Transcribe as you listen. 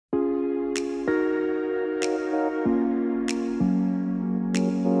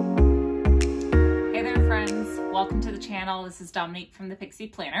Welcome to the channel. This is Dominique from the Pixie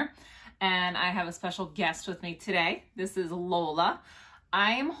Planner, and I have a special guest with me today. This is Lola.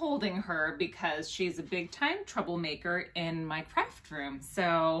 I am holding her because she's a big time troublemaker in my craft room.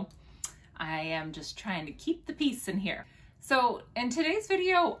 So I am just trying to keep the peace in here. So in today's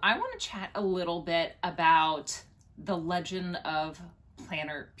video, I want to chat a little bit about the legend of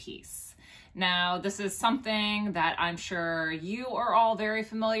planner peace. Now, this is something that I'm sure you are all very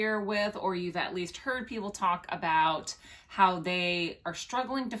familiar with, or you've at least heard people talk about how they are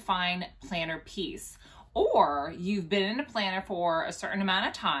struggling to find planner peace. Or you've been in a planner for a certain amount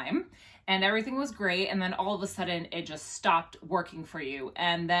of time and everything was great, and then all of a sudden it just stopped working for you,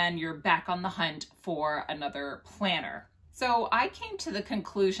 and then you're back on the hunt for another planner. So I came to the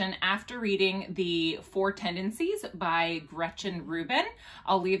conclusion after reading the Four Tendencies by Gretchen Rubin.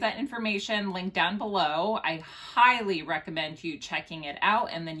 I'll leave that information linked down below. I highly recommend you checking it out,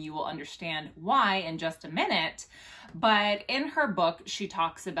 and then you will understand why in just a minute. But in her book, she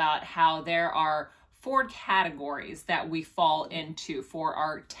talks about how there are 4 categories that we fall into for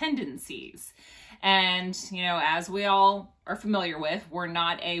our tendencies. And, you know, as we all are familiar with, we're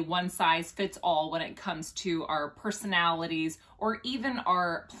not a one-size-fits-all when it comes to our personalities or even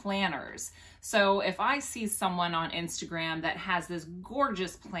our planners. So if I see someone on Instagram that has this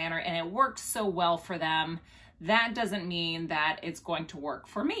gorgeous planner and it works so well for them, that doesn't mean that it's going to work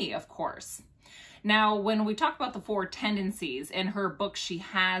for me, of course. Now, when we talk about the 4 tendencies, in her book, she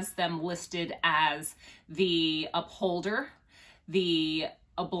has them listed as the upholder, the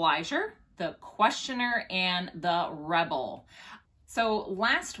obliger, the questioner, and the rebel. So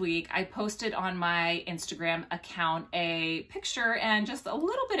last week I posted on my Instagram account a picture and just a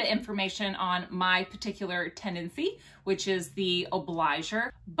little bit of information on my particular tendency, which is the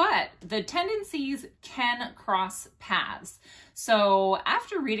obliger, but the tendencies can cross paths. So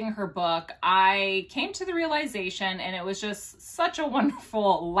after reading her book, I came to the realization, and it was just such a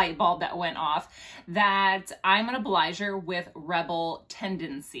wonderful light bulb that went off, that I'm an obliger with rebel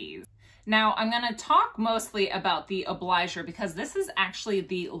tendencies. Now, I'm going to talk mostly about the obliger because this is actually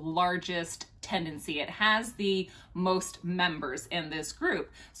the largest tendency. It has the most members in this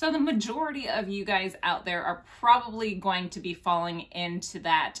group. So the majority of you guys out there are probably going to be falling into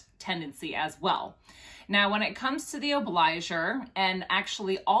that tendency as well. Now, when it comes to the obliger, and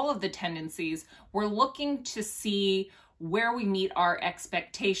actually all of the tendencies, we're looking to see where we meet our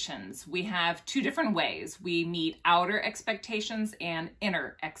expectations. We have 2 different ways. We meet outer expectations and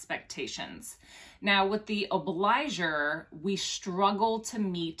inner expectations. Now, with the obliger, we struggle to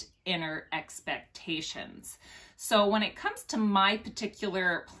meet inner expectations. So when it comes to my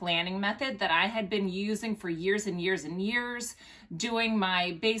particular planning method that I had been using for years and years and years, doing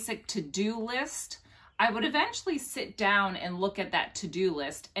my basic to-do list, I would eventually sit down and look at that to-do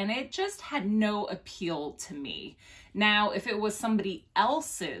list, and it just had no appeal to me. Now, if it was somebody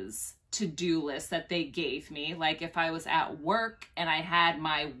else's to-do list that they gave me, like if I was at work and I had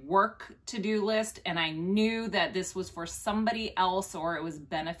my work to-do list and I knew that this was for somebody else or it was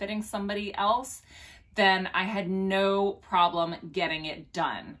benefiting somebody else, then I had no problem getting it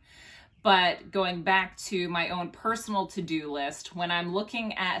done. But going back to my own personal to-do list, when I'm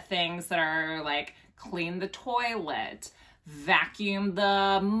looking at things that are like clean the toilet, vacuum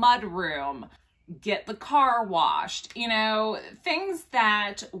the mudroom, get the car washed, you know, things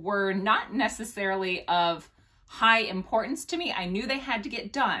that were not necessarily of high importance to me. I knew they had to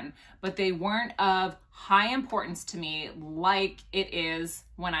get done, but they weren't of high importance to me like it is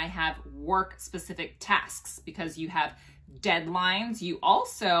when I have work-specific tasks, because you have deadlines. You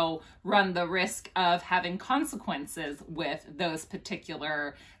also run the risk of having consequences with those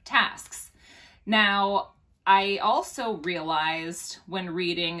particular tasks. Now, I also realized when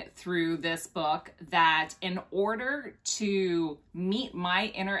reading through this book that in order to meet my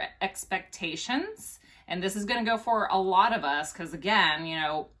inner expectations, and this is going to go for a lot of us because, again, you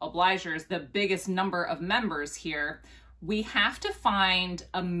know, obliger is the biggest number of members here, we have to find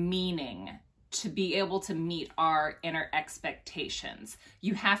a meaning to be able to meet our inner expectations.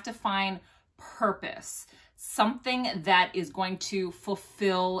 You have to find purpose, something that is going to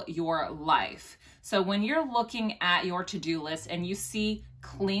fulfill your life. So when you're looking at your to-do list and you see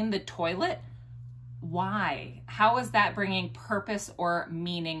clean the toilet, why? How is that bringing purpose or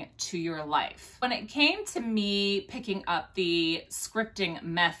meaning to your life? When it came to me picking up the scripting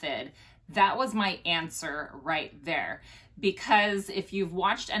method, that was my answer right there. Because if you've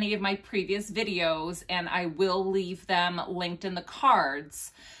watched any of my previous videos, and I will leave them linked in the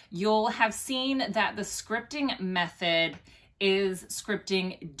cards, you'll have seen that the scripting method is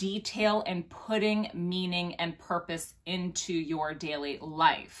scripting detail and putting meaning and purpose into your daily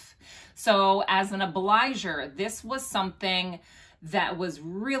life. So as an obliger, this was something that was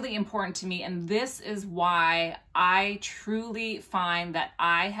really important to me. And this is why I truly find that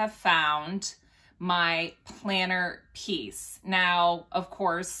I have found my planner piece. Now, of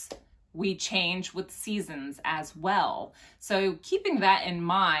course, we change with seasons as well. So keeping that in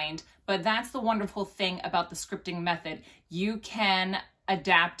mind, but that's the wonderful thing about the scripting method. You can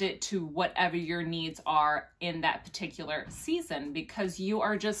adapt it to whatever your needs are in that particular season, because you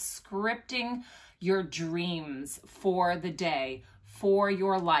are just scripting your dreams for the day, for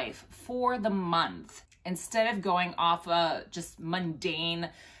your life, for the month, instead of going off a just mundane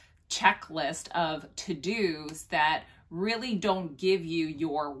checklist of to-dos that really don't give you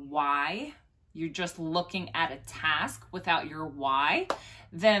your why. You're just looking at a task without your why.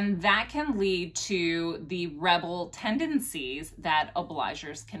 Then that can lead to the rebel tendencies that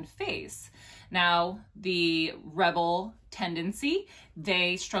obligers can face. Now, the rebel tendency,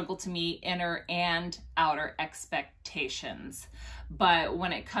 they struggle to meet inner and outer expectations. But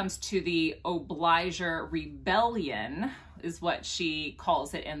when it comes to the obliger rebellion, is what she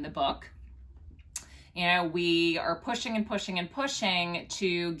calls it in the book, you know, we are pushing and pushing and pushing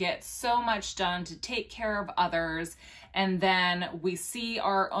to get so much done, to take care of others, and then we see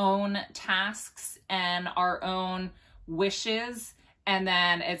our own tasks and our own wishes, and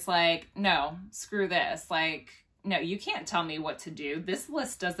then it's like, no, screw this. Like, no, you can't tell me what to do. This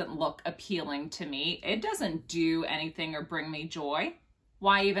list doesn't look appealing to me. It doesn't do anything or bring me joy.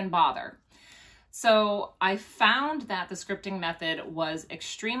 Why even bother? So I found that the scripting method was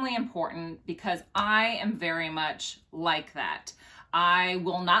extremely important because I am very much like that. I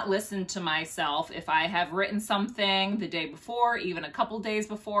will not listen to myself if I have written something the day before, even a couple days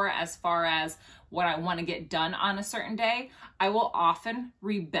before, as far as what I want to get done on a certain day. I will often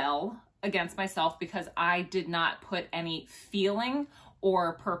rebel against myself because I did not put any feeling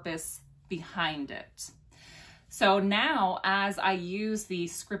or purpose behind it. So now, as I use the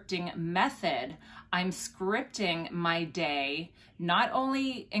scripting method, I'm scripting my day, not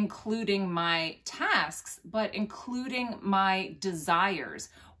only including my tasks, but including my desires.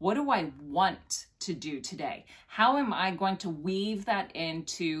 What do I want to do today? How am I going to weave that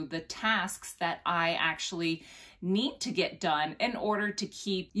into the tasks that I actually need to get done in order to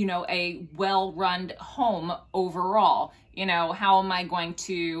keep, you know, a well-run home overall? You know, how am I going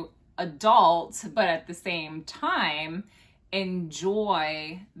to adult, but at the same time,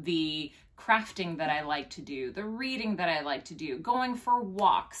 enjoy the crafting that I like to do, the reading that I like to do, going for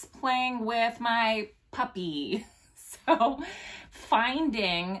walks, playing with my puppy. So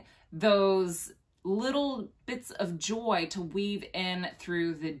finding those little bits of joy to weave in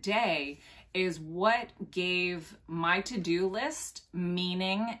through the day is what gave my to-do list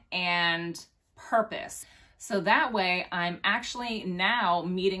meaning and purpose. So that way I'm actually now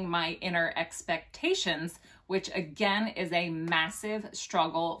meeting my inner expectations, which again is a massive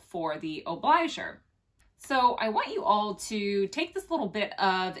struggle for the obliger. So I want you all to take this little bit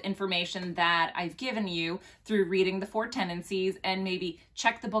of information that I've given you through reading the Four Tendencies and maybe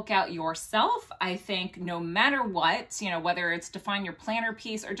check the book out yourself. I think no matter what, you know, whether it's to find your planner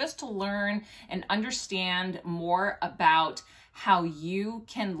piece or just to learn and understand more about how you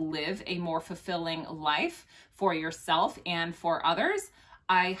can live a more fulfilling life for yourself and for others,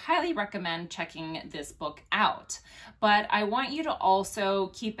 I highly recommend checking this book out. But I want you to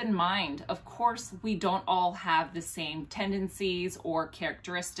also keep in mind, of course, we don't all have the same tendencies or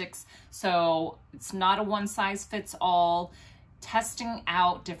characteristics, so it's not a one-size-fits-all. Testing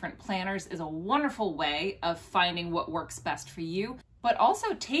out different planners is a wonderful way of finding what works best for you, but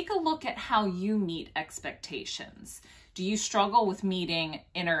also take a look at how you meet expectations. Do you struggle with meeting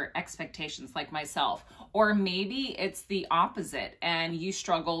inner expectations like myself? Or maybe it's the opposite and you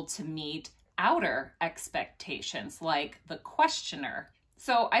struggle to meet outer expectations like the questioner.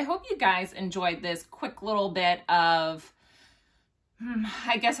 So I hope you guys enjoyed this quick little bit of,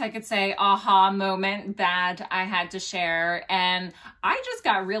 I guess I could say, aha moment that I had to share. And I just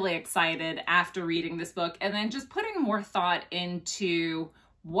got really excited after reading this book and then just putting more thought into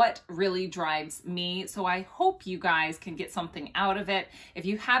what really drives me. So I hope you guys can get something out of it. If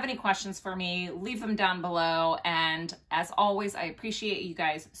you have any questions for me, leave them down below. And as always, I appreciate you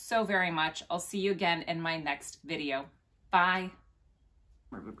guys so very much. I'll see you again in my next video. Bye.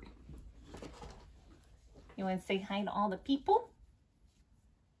 You want to say hi to all the people?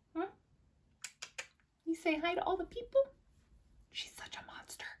 You say hi to all the people? She's such a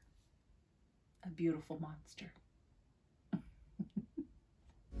monster. A beautiful monster.